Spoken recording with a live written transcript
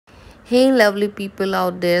Hey lovely people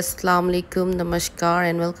out there, Assalamu alaikum, namaskar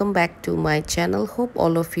and welcome back to my channel. Hope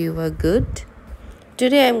all of you are good.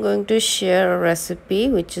 Today I'm going to share a recipe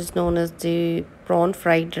which is known as the prawn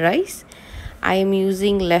fried rice. I am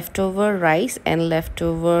using leftover rice and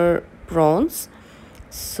leftover prawns.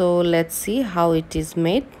 So let's see how it is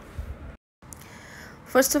made.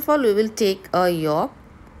 First of all, we will take a yolk,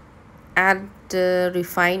 add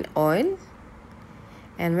refined oil,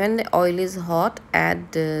 and when the oil is hot,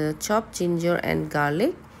 add chopped ginger and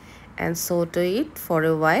garlic and saute it for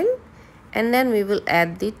a while, and then we will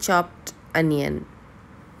add the chopped onion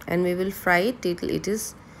and we will fry it till it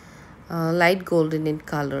is light golden in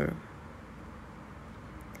color.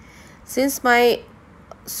 Since my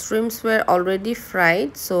shrimps were already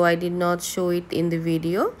fried, so I did not show it in the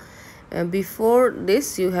video. Before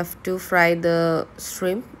this, you have to fry the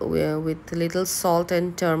shrimp with little salt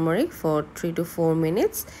and turmeric for 3 to 4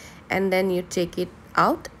 minutes, and then you take it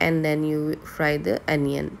out and then you fry the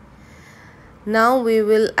onion. Now we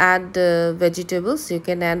will add vegetables. You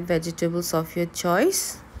can add vegetables of your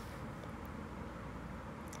choice.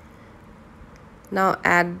 Now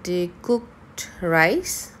add the cooked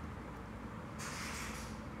rice.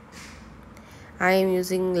 I am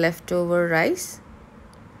using leftover rice.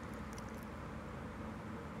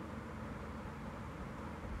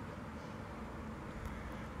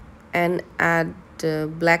 And add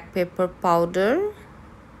black pepper powder,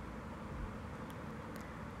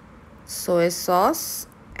 soy sauce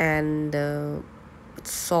and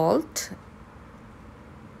salt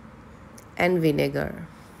and vinegar.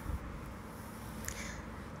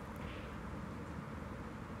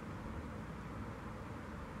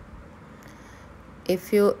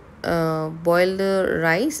 If you boil the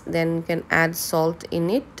rice, then you can add salt in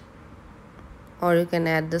it, or you can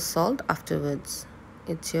add the salt afterwards.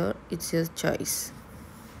 It's your choice.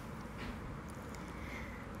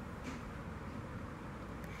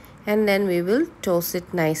 And then we will toast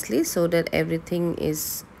it nicely so that everything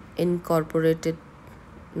is incorporated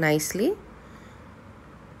nicely.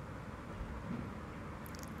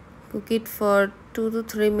 Cook it for 2 to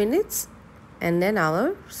 3 minutes and then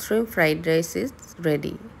our shrimp fried rice is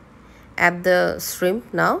ready. Add the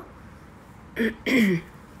shrimp now.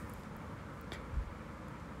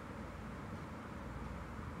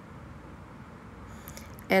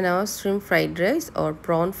 And our shrimp fried rice or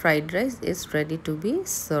prawn fried rice is ready to be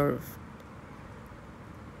served.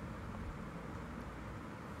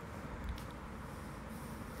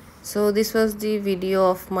 So this was the video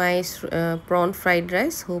of my prawn fried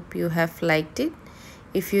rice. Hope you have liked it.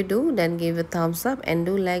 If you do, then give a thumbs up and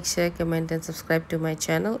do like, share, comment and subscribe to my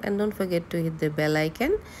channel, and don't forget to hit the bell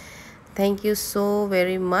icon. Thank you so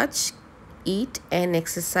very much. Eat and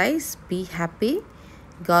exercise. Be happy.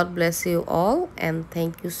 God bless you all and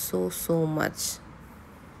thank you so much.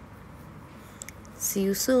 See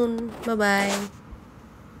you soon. Bye bye.